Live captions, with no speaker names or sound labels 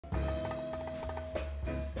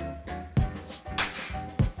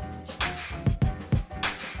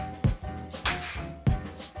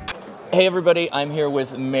Hey everybody, I'm here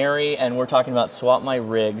with Mary and we're talking about Swap My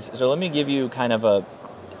Rigs. So let me give you kind of a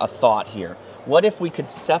thought here. What if we could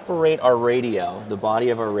separate our radio, the body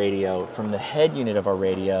of our radio, from the head unit of our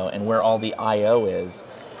radio and where all the I/O is,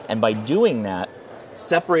 and by doing that,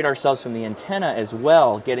 separate ourselves from the antenna as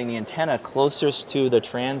well, getting the antenna closest to the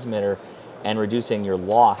transmitter and reducing your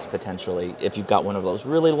loss potentially if you've got one of those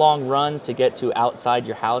really long runs to get to outside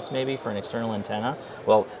your house maybe for an external antenna.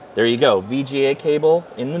 Well, there you go. VGA cable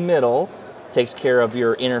in the middle takes care of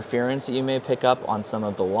your interference that you may pick up on some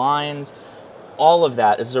of the lines. All of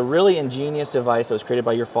that. This is a really ingenious device that was created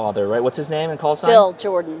by your father, right? What's his name and call sign? Bill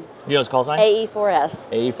Jordan. Do you know his call sign? AE4S.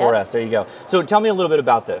 AE4S, yep. There you go. So tell me a little bit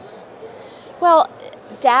about this. Well,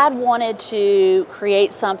 Dad wanted to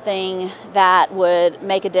create something that would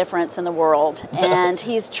make a difference in the world, and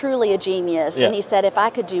he's truly a genius. Yeah. And he said, if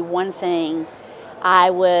I could do one thing,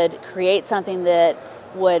 I would create something that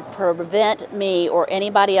would prevent me or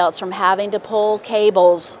anybody else from having to pull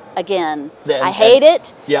cables again. I hate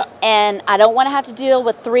it, yeah. And I don't want to have to deal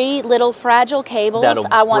with 3 little fragile cables.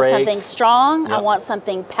 I want something strong, yep. I want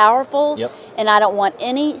something powerful, yep. And I don't want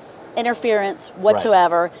any interference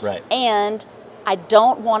whatsoever. Right. And I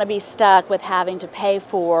don't want to be stuck with having to pay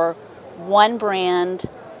for one brand,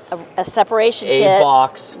 a separation kit,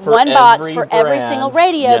 box for one box for every single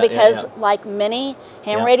radio, because like many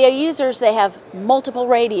ham radio users, they have multiple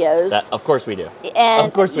radios. Of course we do. And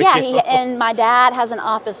of course we do. And my dad has an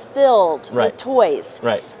office filled with toys.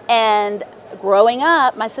 Right. And growing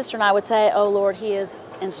up, my sister and I would say, oh Lord, he is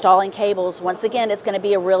installing cables. Once again, it's going to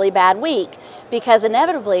be a really bad week, because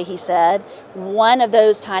inevitably, he said, one of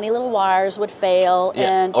those tiny little wires would fail,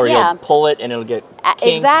 and you'll pull it and it'll get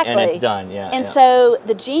kinked and it's done. And so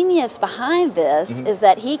the genius behind this is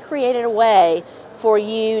that he created a way for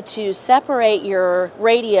you to separate your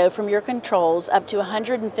radio from your controls up to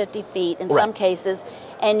 150 feet in some cases,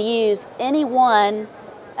 and use any one,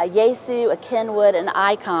 a Yaesu, a Kenwood, an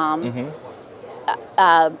ICOM,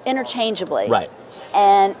 interchangeably. Right.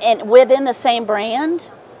 And within the same brand.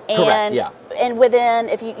 Correct, yeah. And within,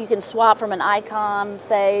 if you can swap from an ICOM,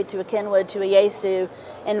 say, to a Kenwood, to a Yaesu,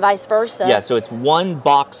 and vice versa. Yeah, so it's one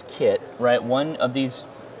box kit, right? One of these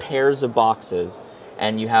pairs of boxes,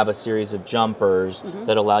 and you have a series of jumpers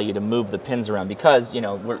that allow you to move the pins around, because, you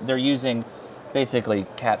know, they're using basically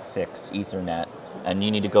Cat6 Ethernet, and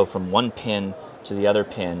you need to go from one pin to the other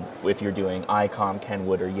pin if you're doing ICOM,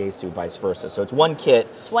 Kenwood, or Yaesu, vice versa. So it's one kit.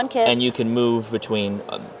 It's one kit. And you can move between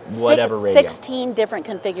whatever radio. 16 different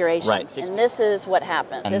configurations. Right. And this is what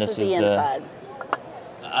happened. And this is the inside.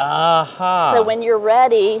 Aha. So when you're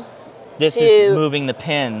ready, this is moving the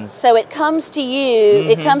pins. So it comes to you,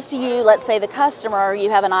 it comes to you, let's say the customer, you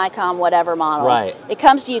have an ICOM whatever model. Right. It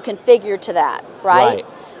comes to you configured to that, right?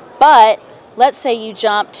 But let's say you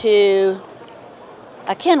jump to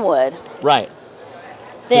a Kenwood. Right.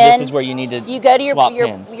 So then this is where you need to go to swap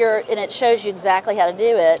pins. And it shows you exactly how to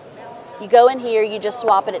do it. You go in here, you just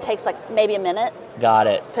swap it. It takes like maybe a minute. Got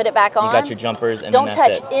it. Put it back on. You got your jumpers, and don't then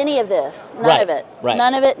that's touch any of this. None of it. Right.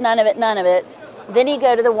 None of it. None of it. None of it. Then you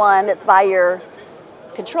go to the one that's by your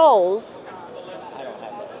controls,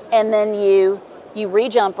 and then you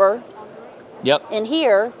re-jumper. Yep. In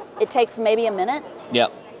here, it takes maybe a minute.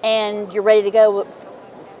 Yep. And you're ready to go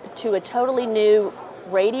to a totally new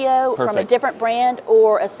radio from a different brand,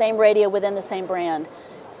 or a same radio within the same brand.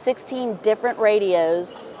 16 different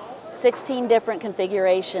radios, 16 different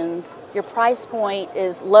configurations. Your price point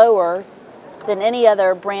is lower than any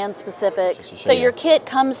other brand specific. So your kit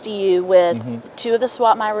comes to you with 2 of the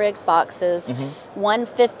Swap My Rigs boxes, one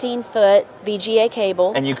 15-foot VGA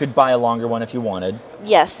cable. And you could buy a longer one if you wanted.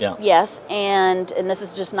 Yes, yes. And this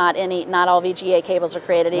is just not all VGA cables are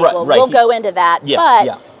created equal. We'll go into that.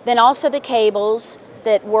 But then also the cables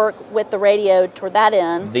that work with the radio toward that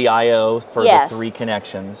end. The I/O for the 3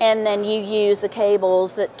 connections. And then you use the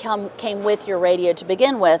cables that came with your radio to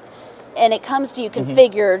begin with. And it comes to you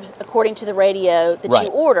configured according to the radio that you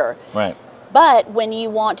order. Right. But when you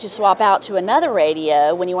want to swap out to another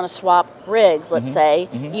radio, when you want to swap rigs, let's say,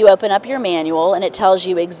 you open up your manual and it tells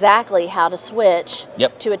you exactly how to switch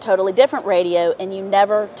to a totally different radio, and you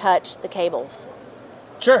never touch the cables.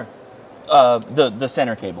 Sure. The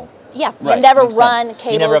center cable. Yeah, you never run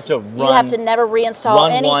cables. You never have to run. You have to never reinstall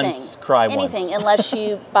anything. Once, cry anything, once. Unless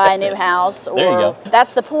you buy a new house. Or, there you go.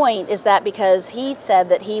 That's the point, is that because he said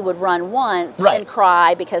that he would run once and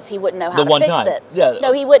cry because he wouldn't know how to fix it. Yeah.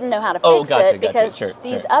 No, he wouldn't know how to fix it because sure,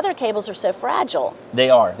 these other cables are so fragile. They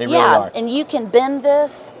are. They really are. And you can bend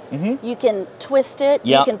this. You can twist it.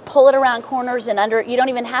 You can pull it around corners and under. You don't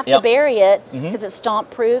even have to bury it because it's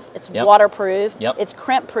stomp proof. It's waterproof. It's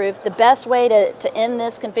crimp proof. The best way to end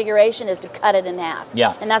this configuration configuration is to cut it in half.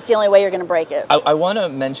 Yeah. And that's the only way you're going to break it. I want to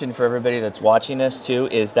mention for everybody that's watching this too,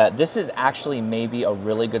 is that this is actually maybe a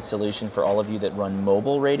really good solution for all of you that run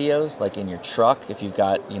mobile radios, like in your truck, if you've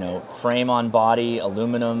got, you know, frame on body,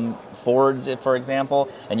 aluminum Fords, for example,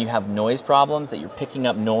 and you have noise problems, that you're picking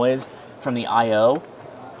up noise from the I/O.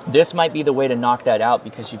 This might be the way to knock that out,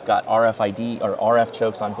 because you've got RFID or RF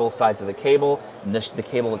chokes on both sides of the cable, and the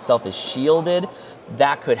cable itself is shielded.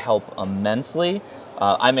 That could help immensely.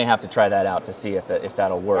 I may have to try that out to see if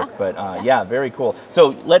that'll work. Yeah. But yeah, very cool.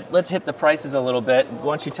 So let's hit the prices a little bit.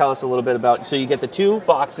 Why don't you tell us a little bit about, so you get the 2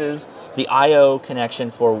 boxes, the I/O connection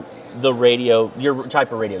for the radio, your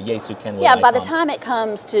type of radio, Yaesu, Kenwood. Yeah, by the time it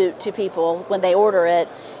comes to people, when they order it,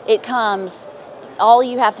 it comes, all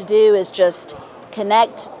you have to do is just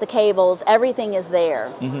connect the cables, everything is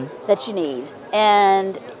there that you need,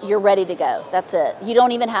 and you're ready to go. That's it. You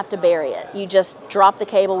don't even have to bury it. You just drop the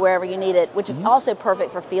cable wherever you need it, which is also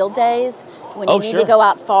perfect for field days, when you need to go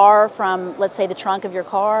out far from, let's say, the trunk of your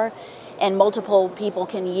car, and multiple people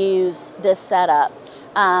can use this setup.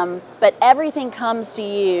 But everything comes to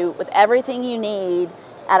you with everything you need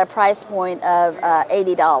at a price point of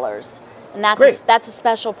 $80. And that's a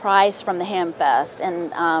special price from the Hamfest.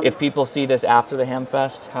 And if people see this after the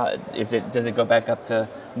Hamfest, does it go back up to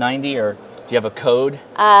 90, or do you have a code,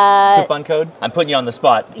 coupon code? I'm putting you on the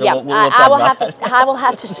spot. So yeah, I will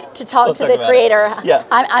have to talk to the creator. Yeah.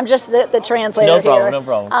 I'm just the translator here. No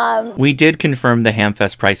problem. We did confirm the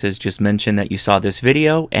Hamfest prices. Just mention that you saw this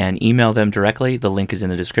video and email them directly. The link is in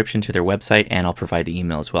the description to their website, and I'll provide the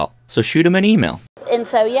email as well. So shoot them an email. And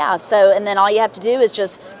so, yeah, and then all you have to do is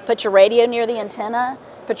just put your radio near the antenna,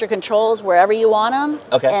 put your controls wherever you want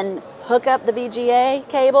them, and hook up the VGA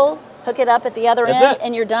cable, hook it up at the other end,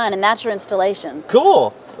 and you're done, and that's your installation.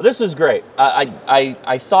 Cool. Well, this was great.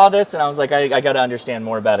 I saw this, and I was like, I got to understand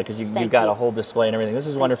more about it, because you've got a whole display and everything. This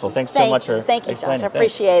is wonderful. Thanks so much for explaining. Thank you, Josh. I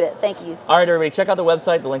appreciate it. Thank you. All right, everybody, check out the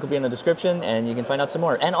website. The link will be in the description, and you can find out some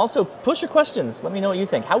more. And also, push your questions. Let me know what you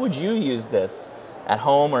think. How would you use this at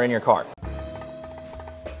home or in your car?